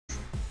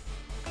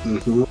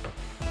Mm-hmm.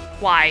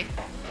 Why?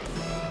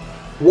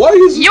 Why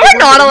is it You're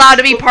not allowed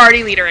to be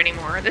party leader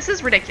anymore. This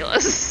is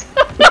ridiculous.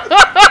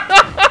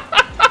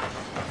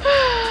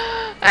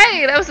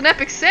 Hey, that was an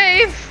epic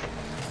save.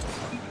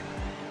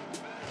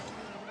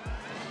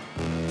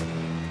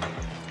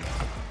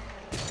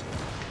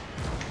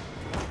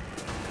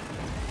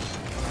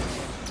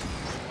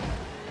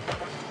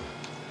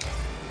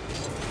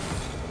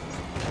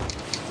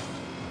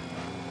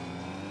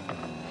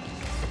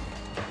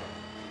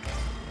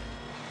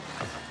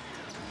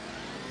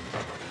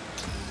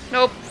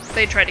 Nope,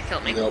 they tried to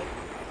kill me. Nope.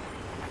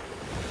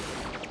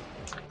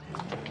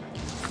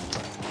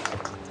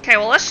 Okay,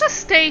 well let's just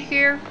stay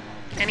here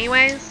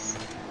anyways.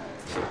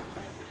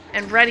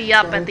 And ready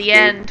up at the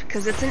end,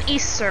 because it's an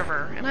East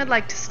server, and I'd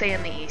like to stay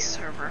in the East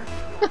server.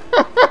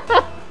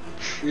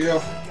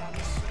 Yeah.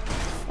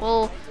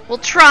 We'll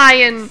try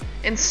and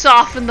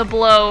soften the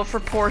blow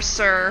for poor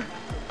Sir.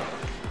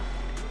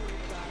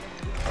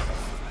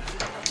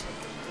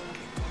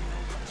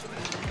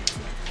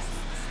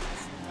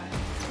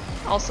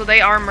 Also,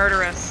 they are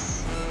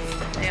murderous.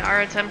 They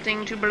are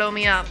attempting to blow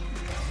me up.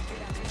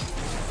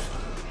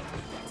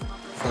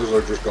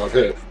 I just got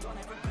hit.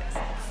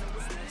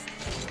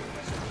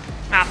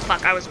 Ah,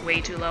 fuck, I was way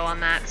too low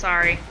on that.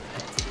 Sorry.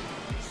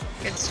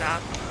 Good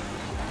stop.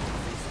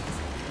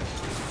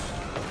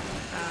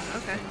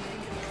 Okay.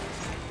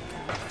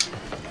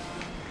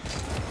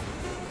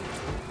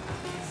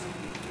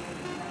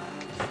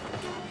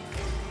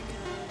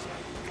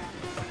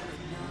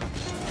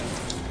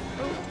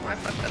 Oh, I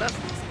fucked that up.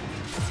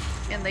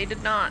 And they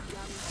did not.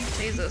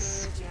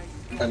 Jesus.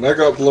 And I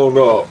got blown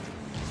up.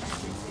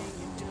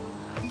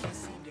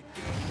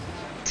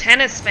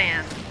 Tennis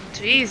fan.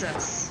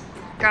 Jesus.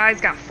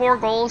 Guy's got 4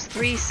 goals,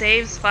 3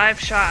 saves, 5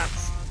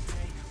 shots.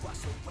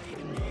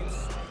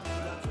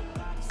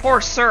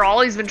 Poor Sir,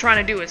 all he's been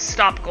trying to do is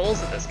stop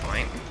goals at this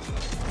point.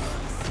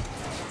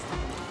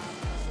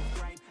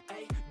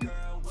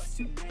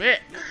 Blech.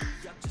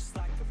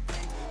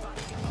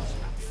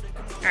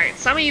 Alright,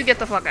 some of you get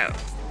the fuck out.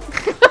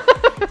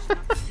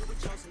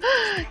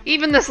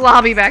 Even this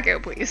lobby back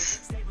out,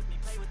 please.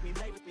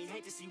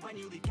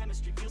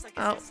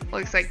 Oh,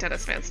 looks like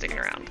Tennis Fan's sticking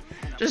around.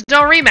 Just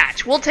don't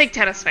rematch. We'll take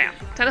Tennis Fan.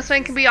 Tennis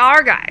Fan can be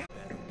our guy.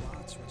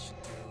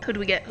 Who do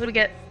we get? Who do we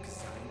get?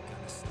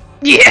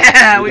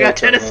 Yeah, we got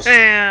Tennis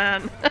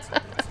Fan.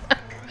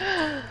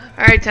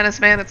 Alright, Tennis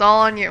Fan, it's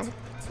all on you.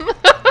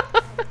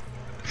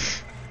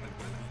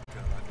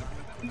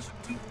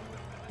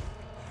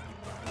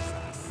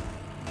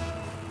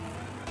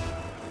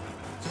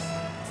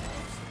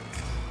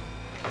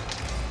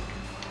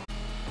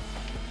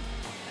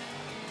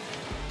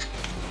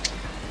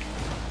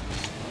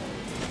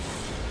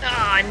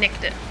 Ah, I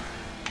nicked it.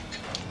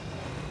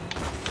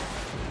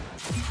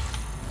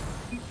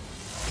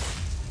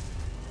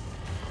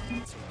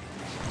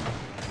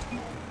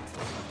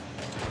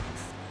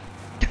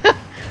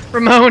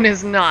 Ramone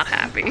is not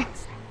happy.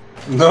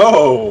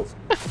 No!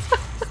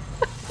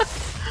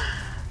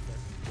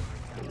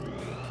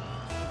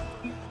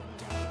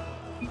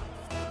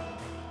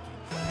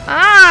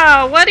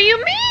 Ah, what do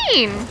you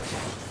mean?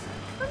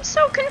 I'm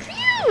so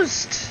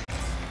confused.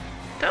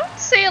 Don't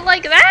say it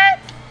like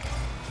that.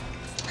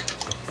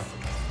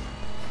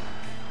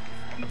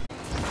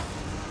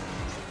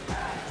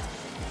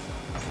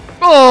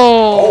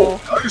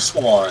 Oh! Oh, nice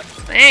one!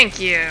 Thank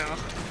you.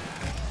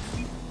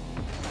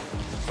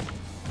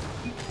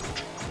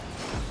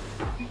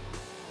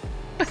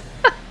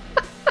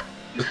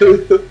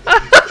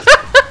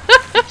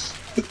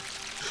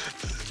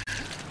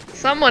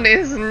 Someone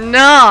is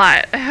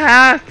not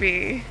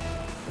happy.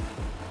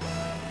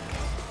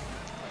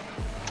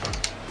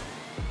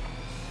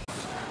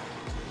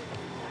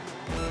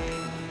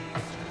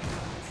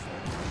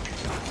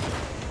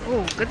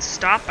 Ooh, good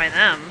stop by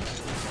them.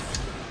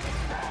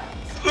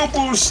 No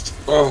boost!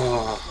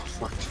 Oh,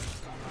 fuck.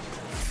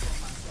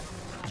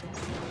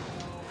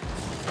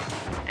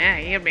 Yeah,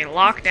 you'd be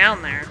locked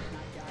down there.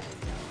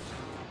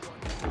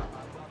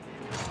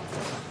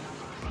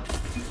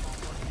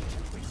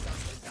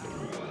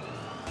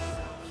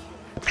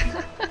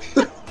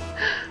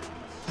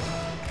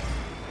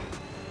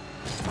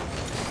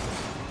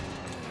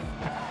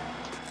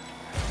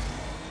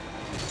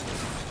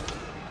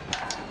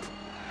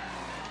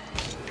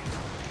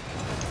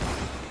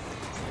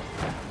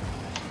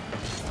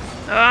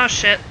 Oh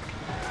shit.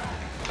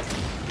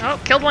 Oh,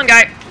 killed one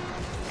guy.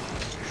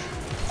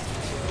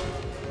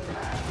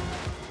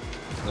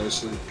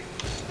 Nicely.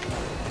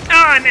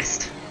 Oh, I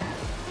missed.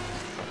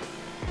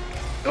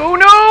 Oh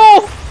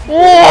no!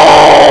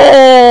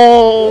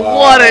 Whoa! Wow.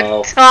 What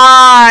a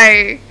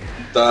tie!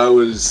 That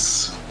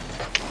was...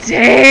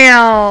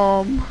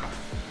 Damn!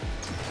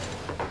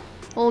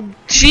 Oh,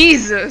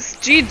 Jesus!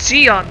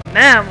 GG on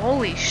them!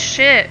 Holy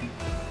shit!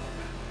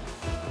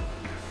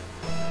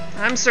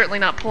 I'm certainly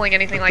not pulling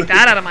anything like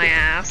that out of my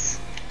ass.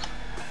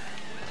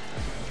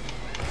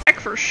 Heck,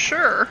 for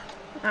sure.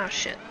 Oh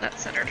shit,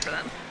 that's centered for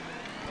them.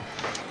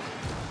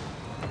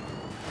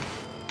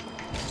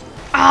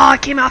 Oh, I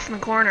came off in the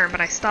corner, but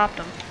I stopped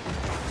him.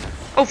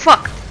 Oh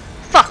fuck!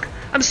 Fuck!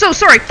 I'm so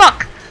sorry.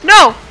 Fuck.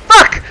 No.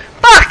 Fuck.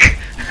 Fuck.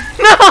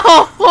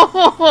 No.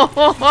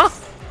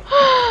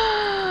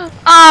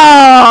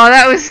 Oh,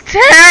 that was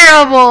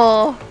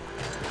terrible.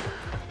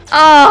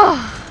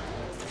 Oh.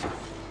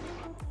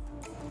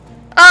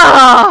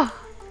 Oh.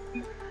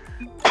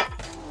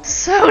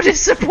 So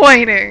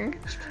disappointing.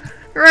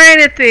 Right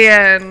at the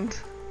end.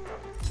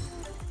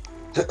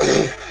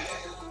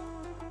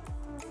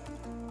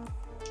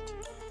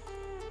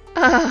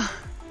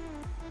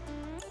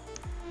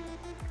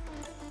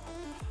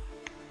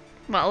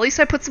 Well, at least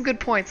I put some good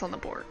points on the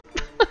board.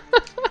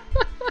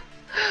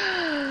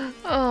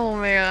 Oh,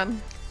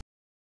 man.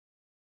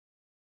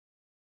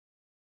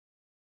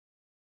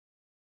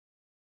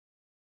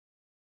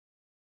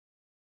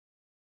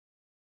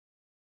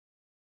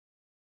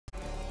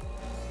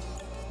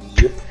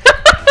 Yep.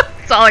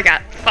 That's all I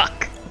got.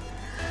 Fuck.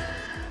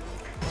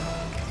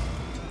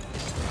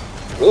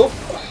 Well,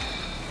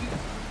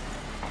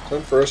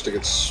 time for us to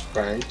get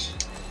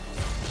spanked.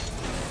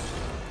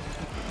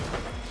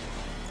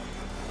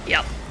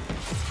 Yep.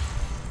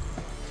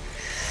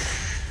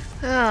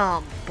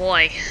 Oh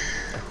boy.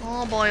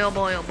 Oh boy, oh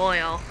boy, oh boy,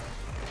 oh.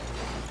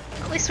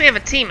 At least we have a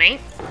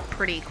teammate.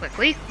 Pretty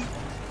quickly.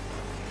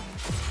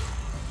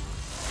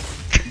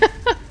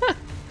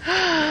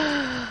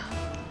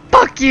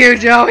 Fuck you,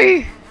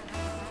 Joey!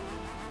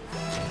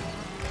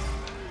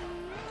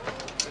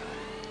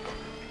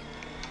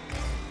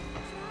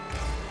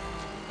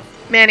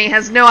 Manny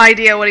has no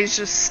idea what he's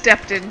just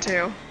stepped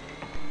into.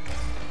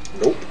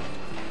 Nope.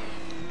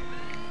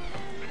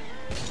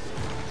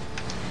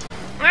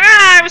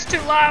 Ah, I was too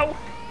low!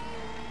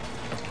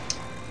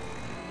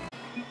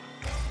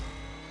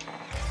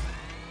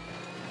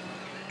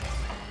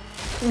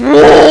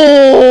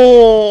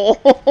 Whoa!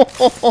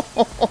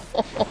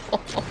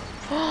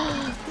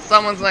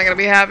 Someone's not gonna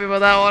be happy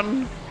with that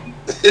one.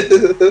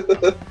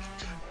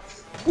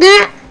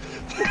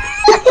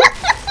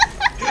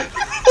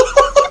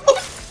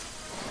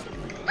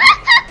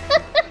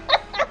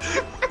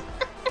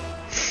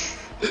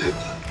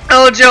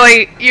 Oh,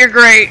 Joey, you're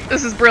great.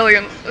 This is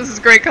brilliant. This is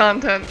great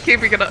content.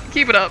 Keep it up.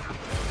 Keep it up.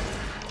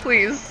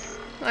 Please.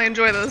 I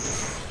enjoy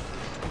this.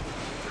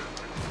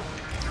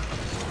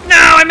 No,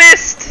 I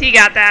missed! He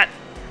got that.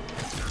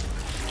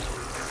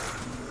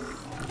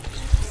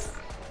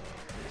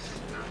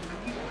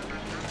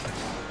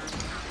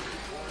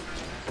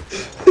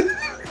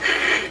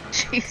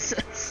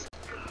 Jesus.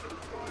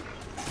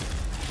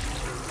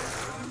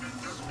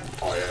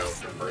 I am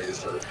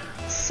Razer.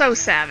 So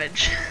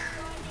savage.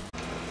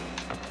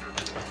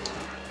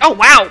 Oh,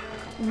 wow!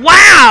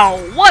 Wow!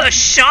 What a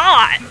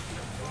shot!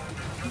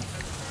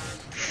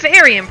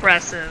 Very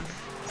impressive.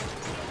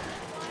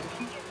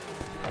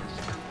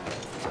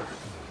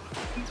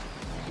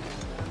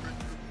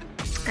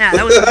 Yeah,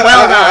 that was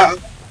well done.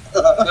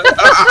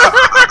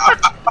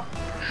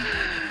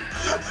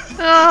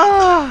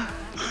 Oh.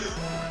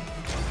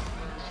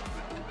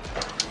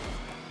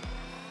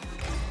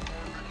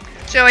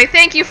 Joey,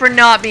 thank you for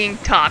not being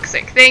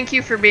toxic. Thank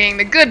you for being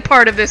the good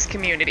part of this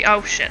community.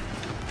 Oh, shit.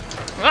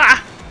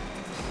 Ah!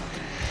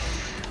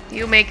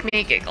 You make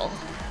me giggle.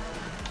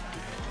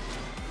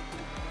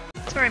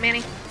 Sorry,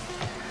 Manny.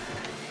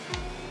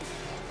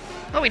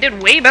 Oh, we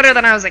did way better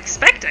than I was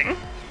expecting.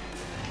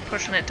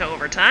 Pushing it to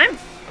overtime.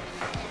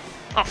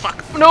 Oh,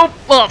 fuck. Nope.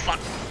 Oh, fuck.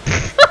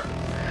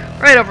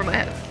 Right over my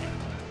head.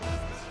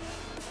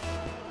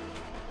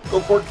 Go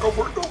for it, go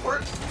for it, go for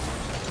it!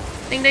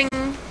 Ding ding.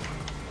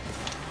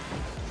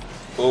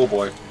 Oh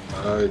boy,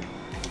 I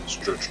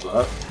stretched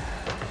that.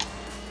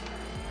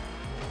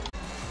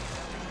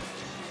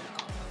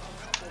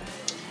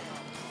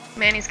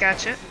 Manny's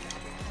got you.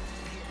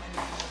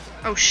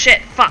 Oh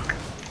shit, fuck.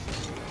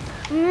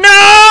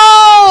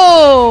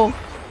 No!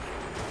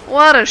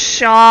 What a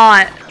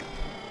shot.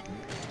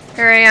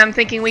 Here I am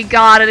thinking we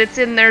got it, it's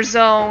in their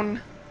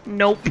zone.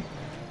 Nope.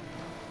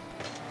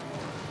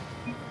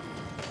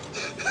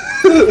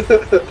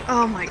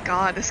 Oh my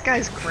god, this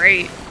guy's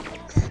great.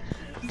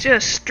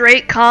 Just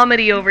straight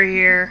comedy over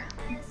here.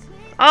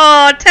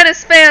 Oh,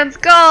 tennis fan's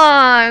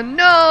gone!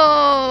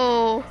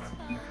 No!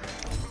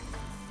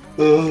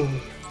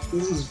 Oh,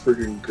 this is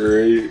freaking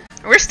great.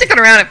 We're sticking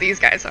around if these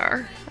guys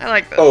are. I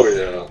like this. Oh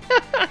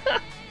yeah.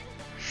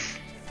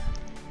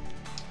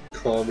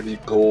 Comedy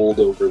gold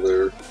over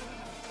there.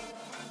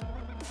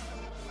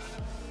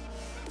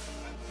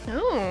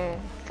 Oh,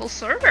 full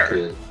server.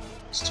 Okay,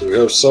 so we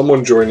have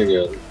someone joining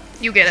in.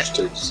 You get it. Just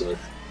take a sec.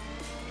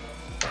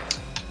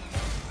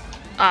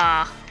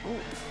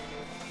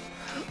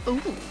 Ooh.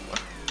 Ooh.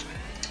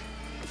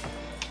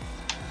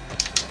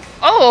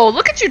 Oh,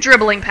 look at you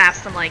dribbling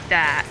past them like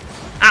that.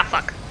 Ah,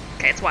 fuck.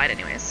 Okay, it's wide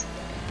anyways.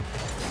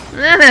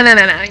 No, no, no,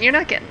 no, no. You're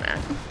not getting that.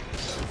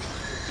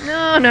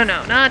 No, no,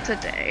 no. Not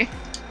today.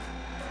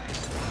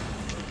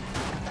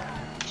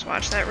 Just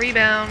watch that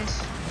rebound.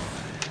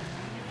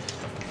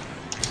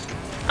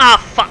 Ah,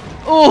 fuck.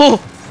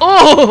 Oh!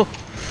 Oh!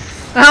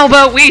 How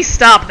about we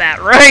stop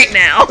that right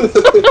now?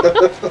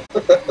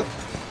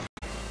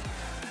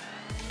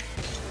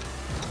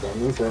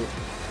 Come in front.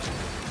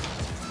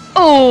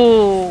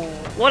 Oh!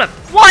 What a...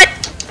 What?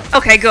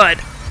 Okay, good.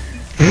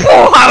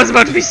 Oh, I was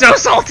about to be so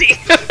salty.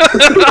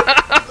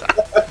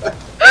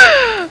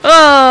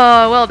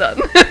 Oh, well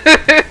done.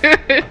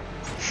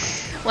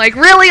 Like,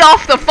 really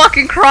off the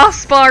fucking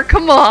crossbar?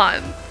 Come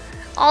on.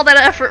 All that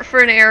effort for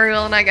an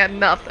aerial and I got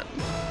nothing.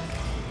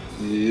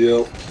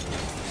 Yep.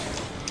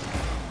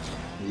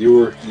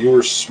 You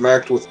were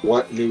smacked with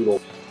wet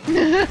noodle.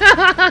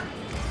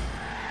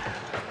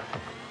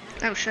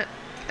 Oh shit.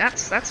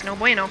 That's no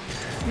bueno.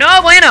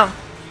 No bueno!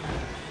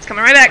 It's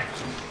coming right back.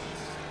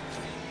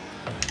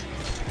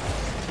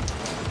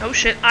 Oh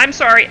shit, I'm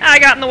sorry. I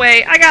got in the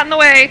way. I got in the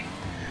way.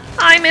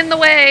 I'm in the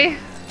way.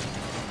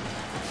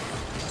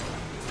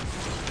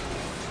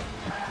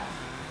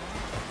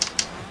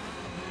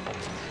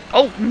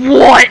 Oh,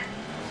 what?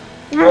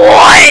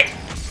 What?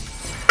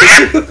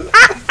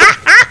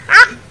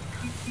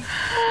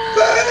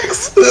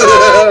 Thanks!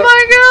 Oh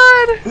my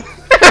god!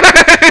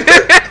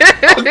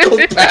 Uncle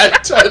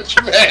Bad Touch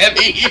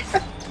Manny!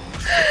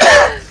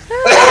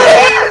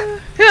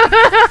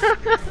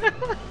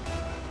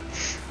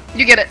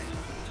 You get it.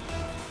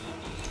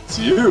 It's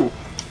you.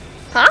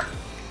 Huh?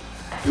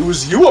 It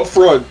was you up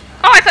front.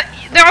 Oh, I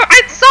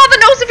saw the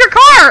nose of your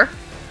car!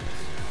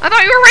 I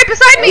thought you were right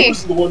beside me! I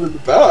was the one in the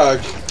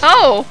back.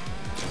 Oh.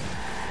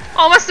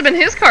 Oh, it must have been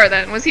his car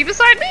then. Was he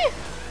beside me?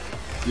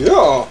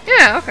 Yeah.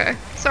 Yeah, okay.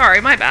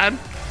 Sorry, my bad.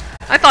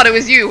 I thought it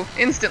was you,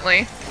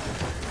 instantly.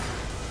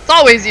 It's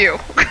always you.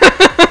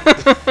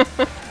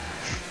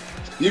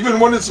 Even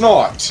when it's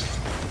not.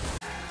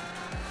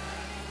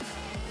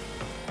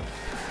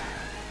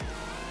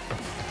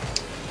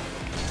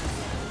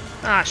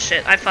 Ah,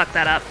 shit. I fucked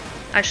that up.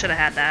 I should have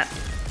had that.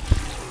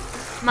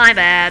 My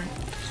bad.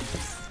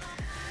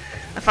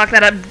 I fucked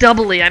that up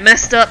doubly. I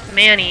messed up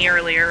Manny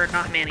earlier.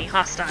 Not Manny,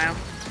 Hostile.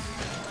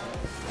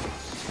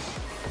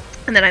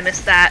 And then I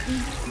missed that.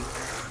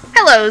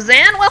 Hello,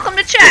 Zan. Welcome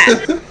to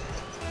chat.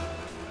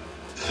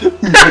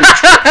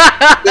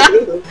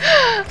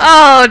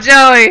 Oh,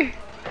 Joey.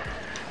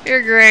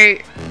 You're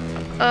great.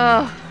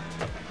 Oh.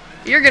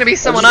 You're gonna be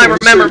someone I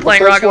remember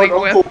playing Rocket League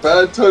with. That's what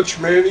Uncle Bad Touch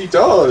Manny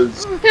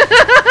does.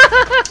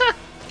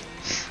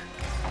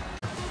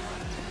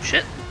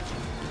 Shit.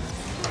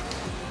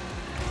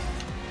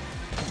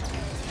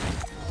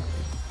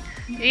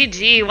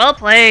 GG, well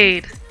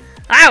played.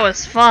 That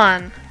was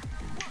fun.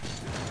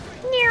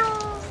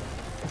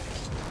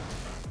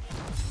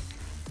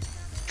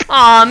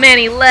 Aw,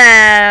 Manny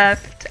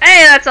left.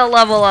 Hey, that's a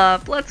level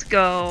up. Let's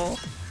go.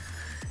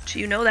 Do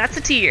you know that's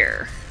a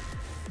tier?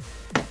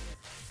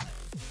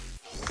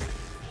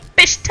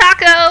 Fish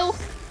taco!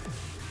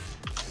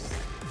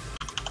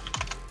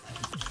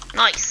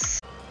 Nice.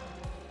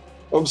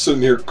 I'm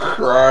sitting here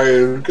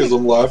crying because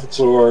I'm laughing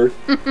so hard.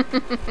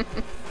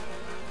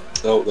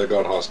 Oh, they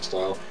got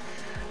hostile.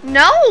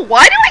 No,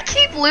 why do I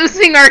keep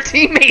losing our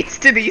teammates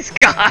to these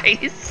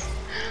guys?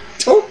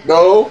 Don't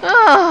know.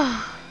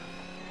 Oh.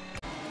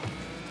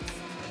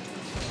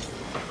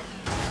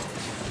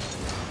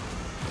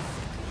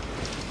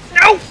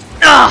 No!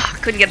 Ugh,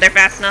 couldn't get there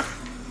fast enough.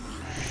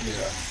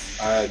 Yeah,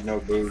 I had no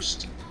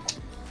boost.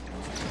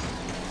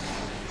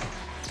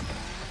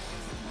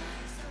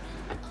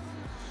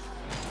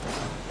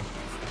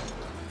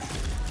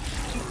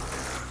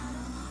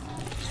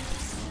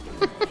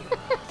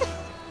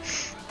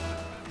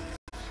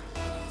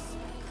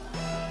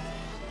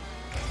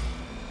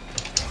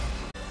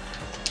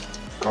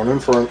 Going in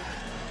front.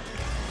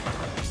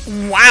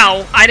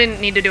 Wow, I didn't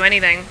need to do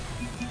anything.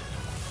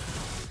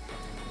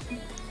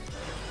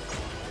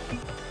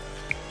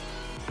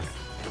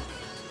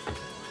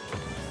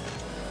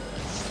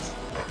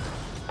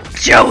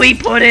 Joey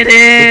put it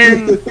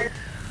in!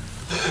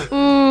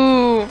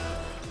 Ooh.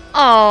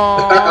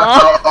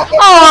 Aww.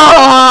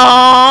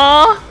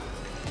 Aww.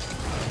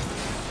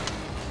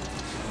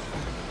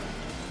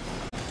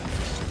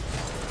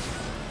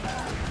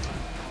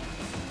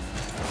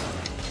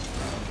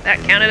 That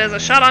counted as a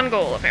shot on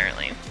goal,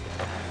 apparently.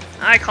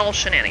 I call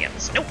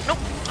shenanigans. Nope, nope.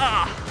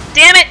 Ah,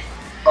 damn it!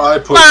 I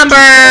put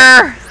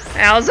Mamba!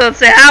 I was about to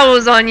say, I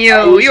was on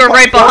you. You were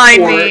right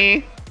behind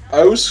me.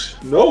 I was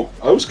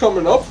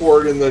coming up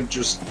for it and then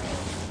just,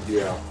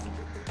 yeah.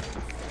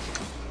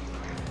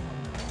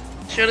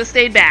 Should have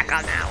stayed back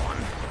on that one.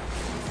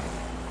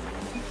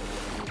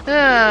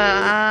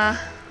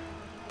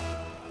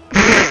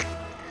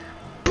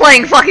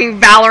 Playing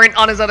fucking Valorant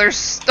on his other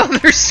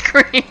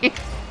screen.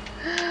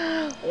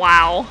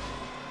 Wow.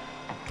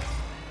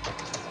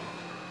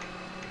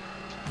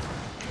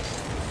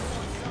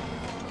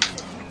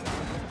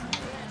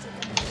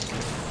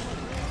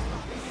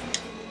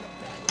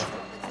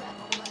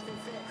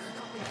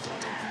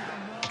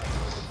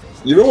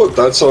 You know what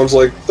that sounds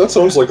like? That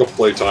sounds like a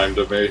playtime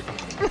to me.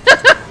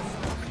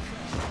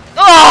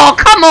 Oh,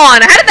 come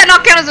on! How did that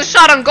not count as a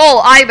shot on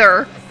goal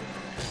either?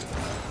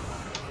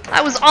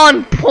 That was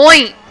on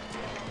point.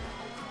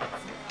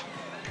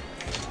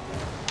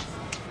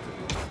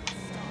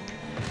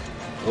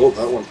 Oh,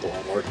 that went the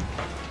long way.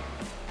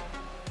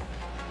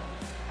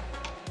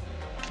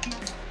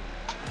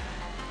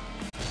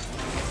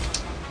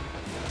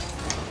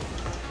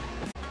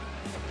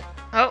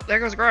 Oh, there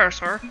goes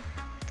Grorasaur.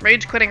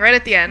 Rage quitting right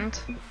at the end.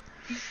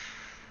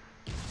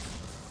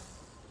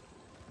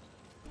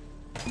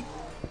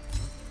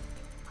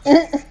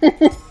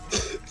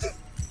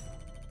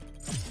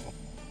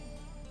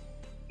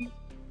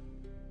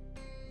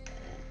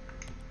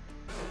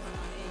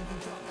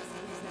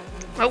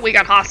 Oh, we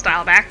got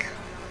Hostile back.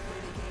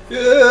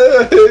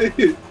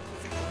 Yay!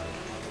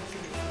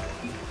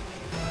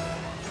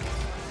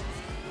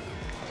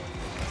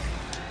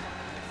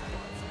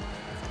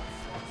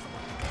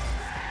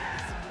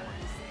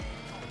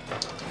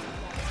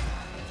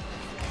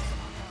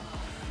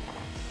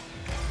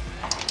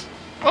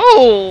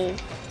 Oh!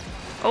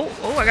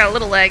 Oh, I got a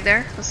little lag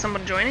there. Was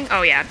someone joining?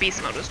 Oh yeah,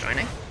 Beast Mode was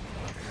joining.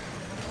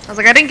 I was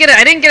like, I didn't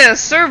get a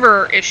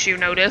server issue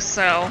notice,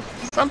 so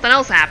something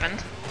else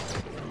happened.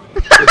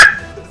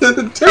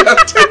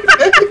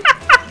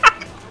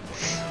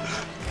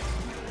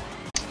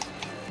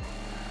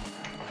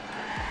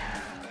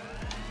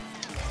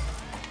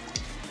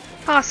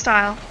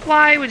 Hostile.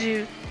 Why would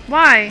you?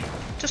 Why?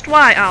 Just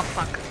why? Oh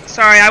fuck.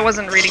 Sorry, I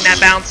wasn't reading that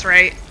bounce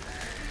right.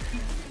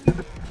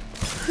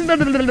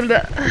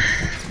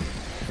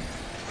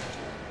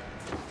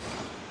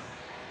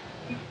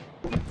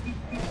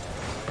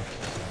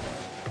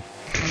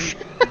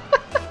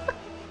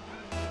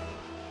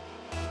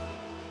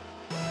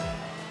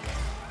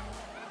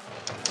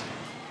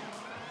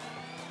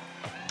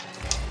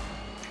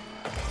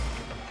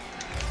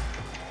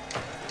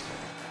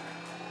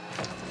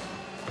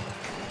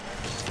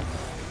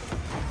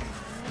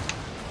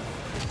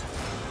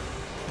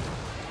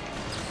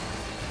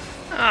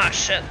 Oh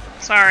shit.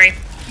 Sorry.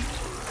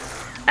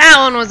 That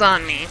one was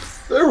on me.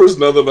 There was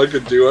nothing I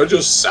could do. I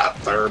just sat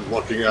there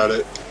looking at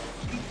it.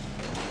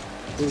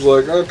 I was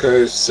like,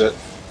 okay, sit.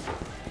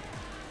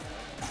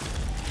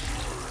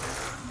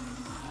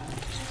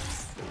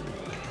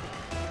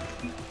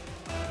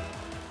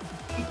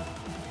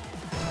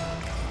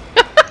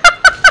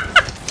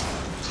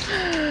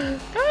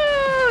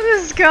 Oh,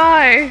 this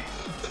guy.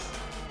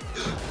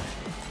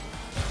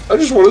 I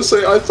just want to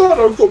say, I thought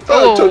Uncle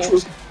Bad Touch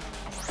was...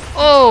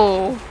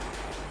 Oh.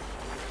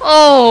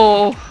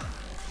 Oh.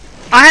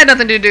 I had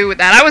nothing to do with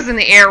that. I was in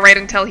the air right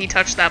until he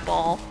touched that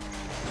ball.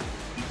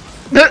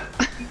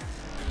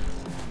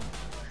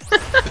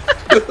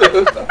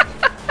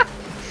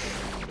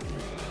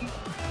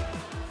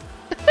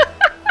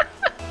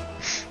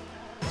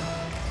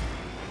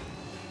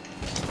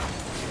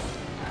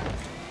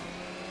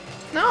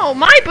 No,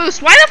 my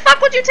boost. Why the fuck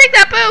would you take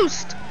that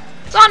boost?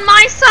 It's on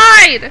my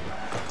side.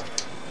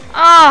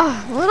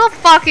 Oh, little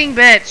fucking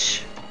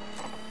bitch.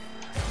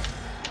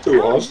 Too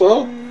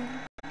hostile?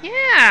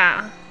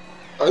 Yeah.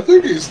 I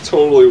think he's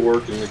totally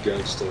working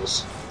against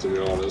us, to be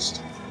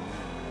honest.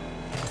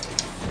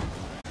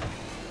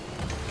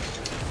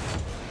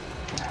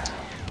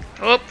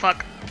 Oh,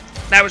 fuck.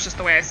 That was just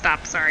the way I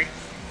stopped, sorry.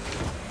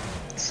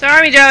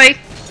 Sorry, Joey.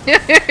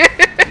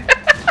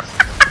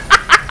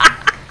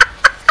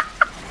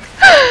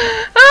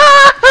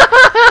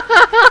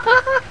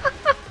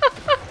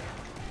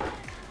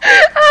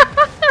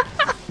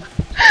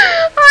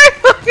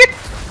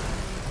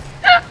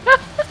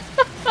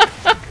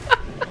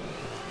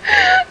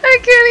 I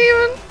can't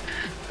even.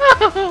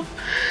 Oh.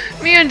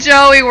 Me and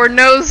Joey were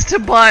nose to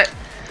butt.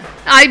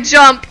 I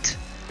jumped,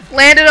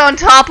 landed on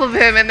top of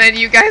him, and then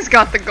you guys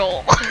got the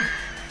goal.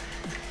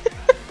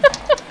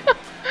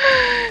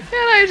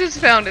 And I just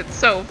found it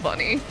so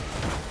funny.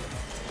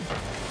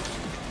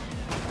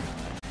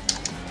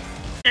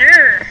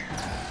 Urgh.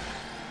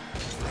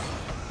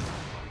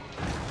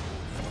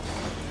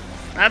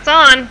 That's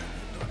on.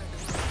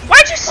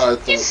 Why'd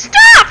you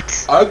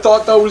stopped! I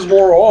thought that was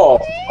more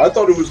off. I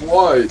thought it was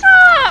wide.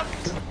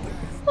 Stopped!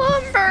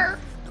 Lumber!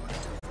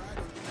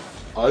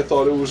 I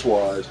thought it was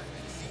wide.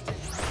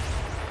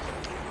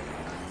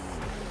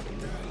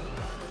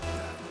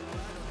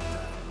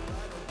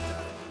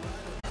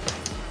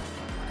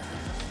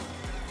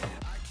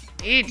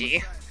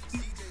 GG.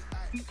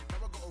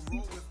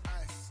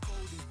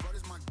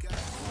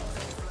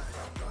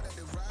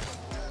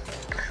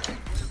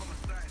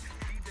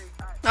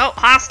 Oh,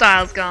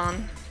 Hostile's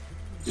gone.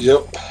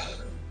 Yep.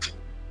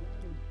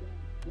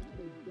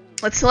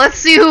 Let's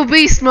see who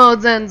Beast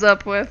Modes ends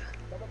up with.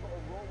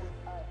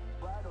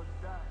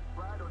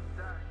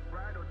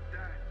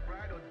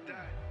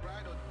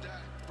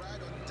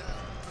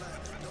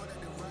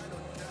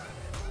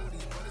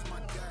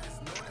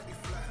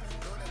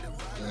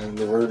 And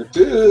the verdict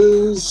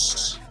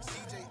is...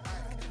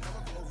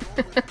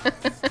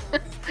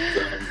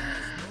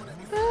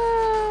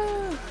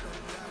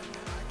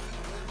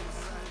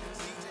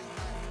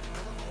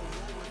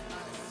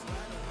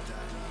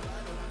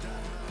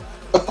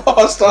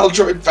 Hostile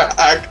joined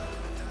back!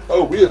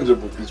 Oh, we ended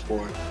up with this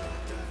point.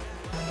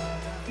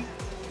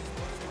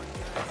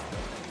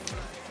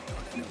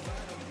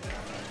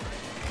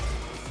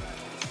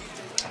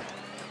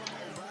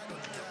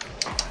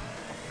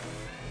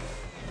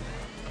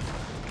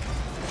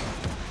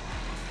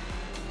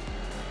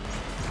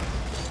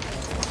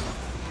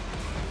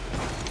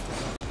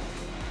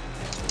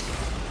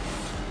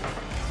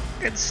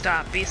 Good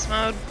stop, beast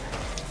mode.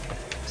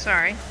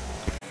 Sorry.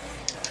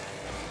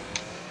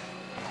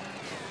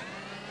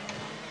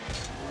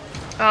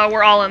 Oh,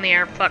 we're all in the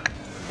air. Fuck.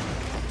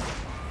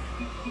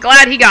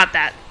 Glad he got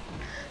that.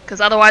 Because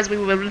otherwise we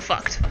would have been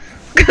fucked.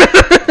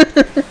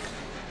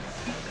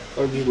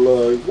 I'm just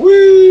like,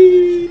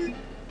 wee!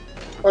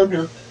 I'm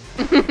here.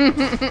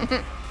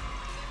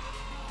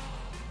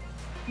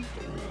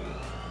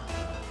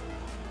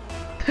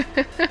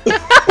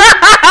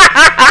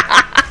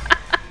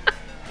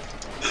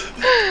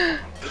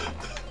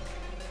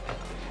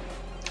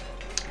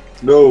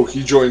 No,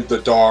 he joined the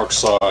dark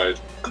side,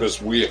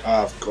 because we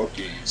have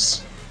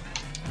cookies.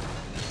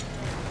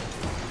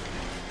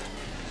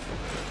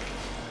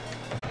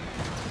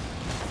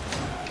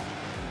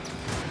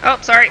 Oh,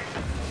 sorry.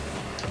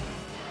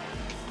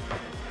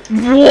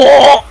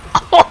 Whoa!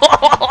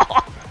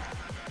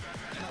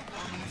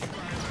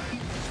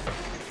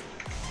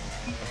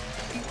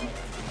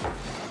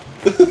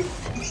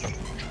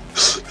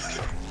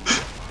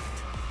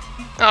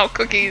 Oh,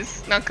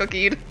 cookies, not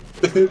cookied.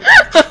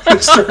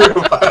 History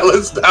of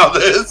violence now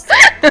this.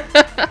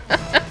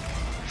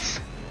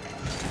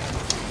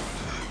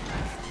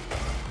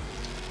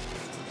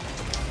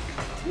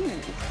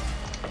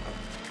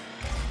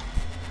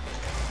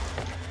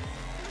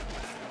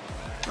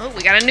 Oh,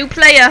 we got a new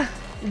player.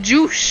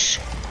 Juice.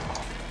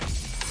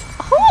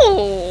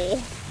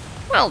 Oh,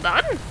 well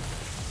done.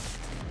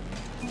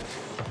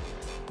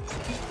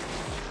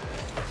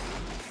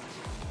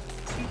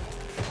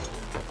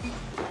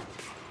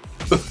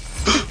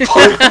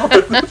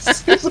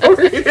 He's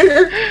over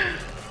here.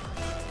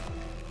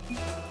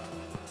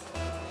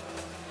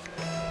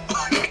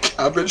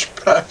 Cabbage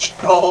Patch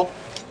doll.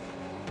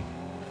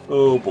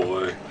 Oh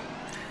boy.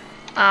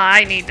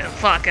 I need to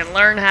fucking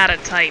learn how to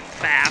type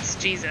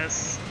fast.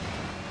 Jesus.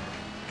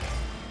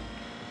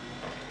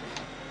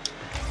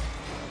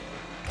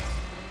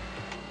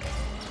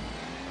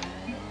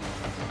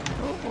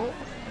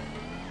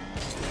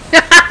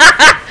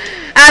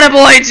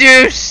 Attaboy,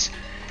 Juice!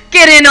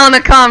 Get in on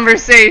the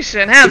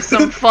conversation. Have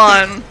some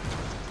fun.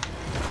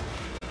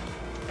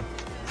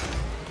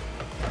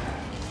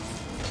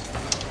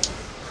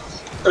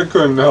 I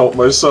couldn't help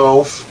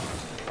myself.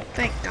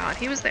 Thank God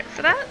he was there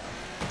for that.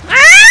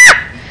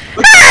 Ah!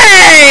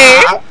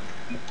 Hey!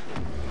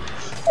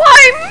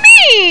 Why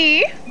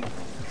me?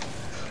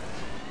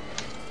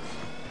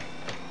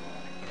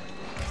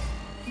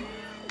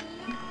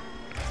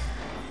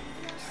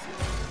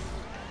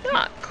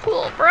 Not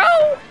cool, bro.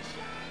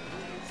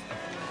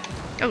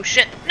 Oh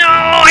shit. No!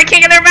 I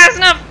can't get there fast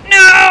enough!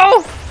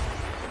 No!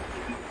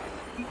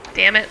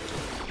 Damn it.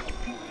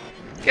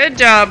 Good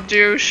job,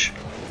 Juice.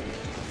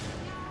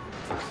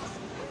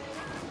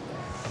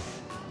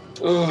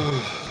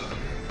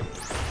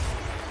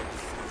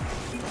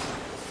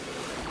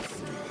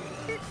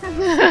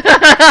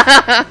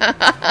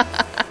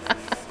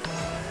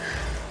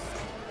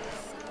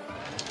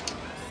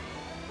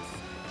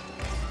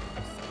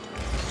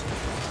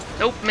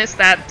 Nope, missed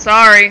that.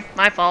 Sorry.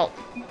 My fault.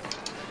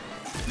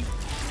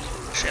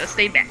 Should've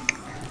stayed back.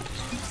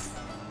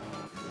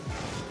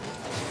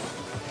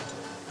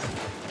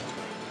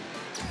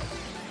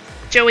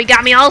 Joey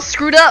got me all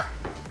screwed up.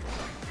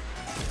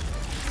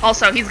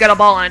 Also, he's got a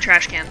ball on a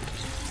trash can.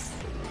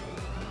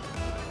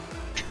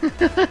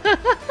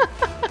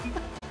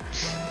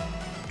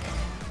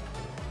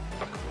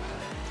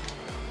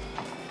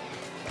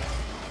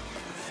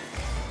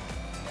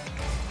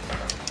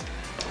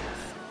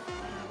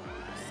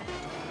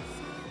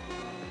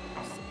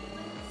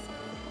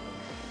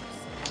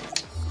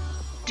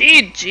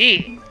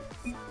 GG.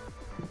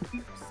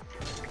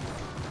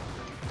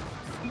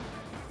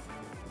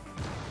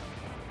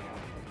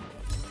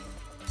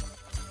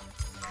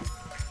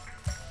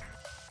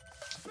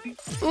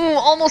 Ooh,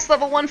 almost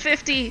level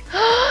 150.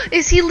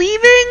 Is he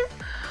leaving?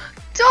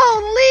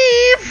 Don't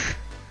leave!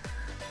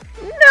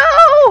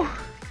 No!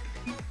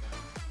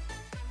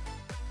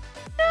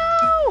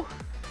 No!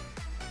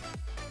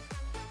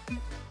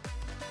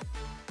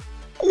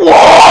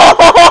 Whoa!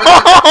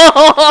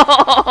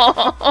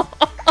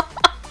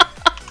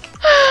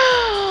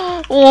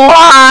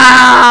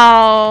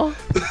 Wow!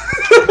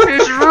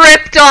 Just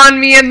ripped on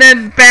me and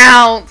then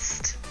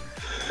bounced.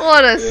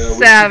 What a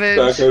savage.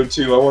 Back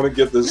 02. I want to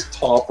get this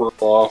topper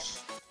off.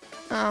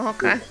 Oh,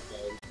 okay.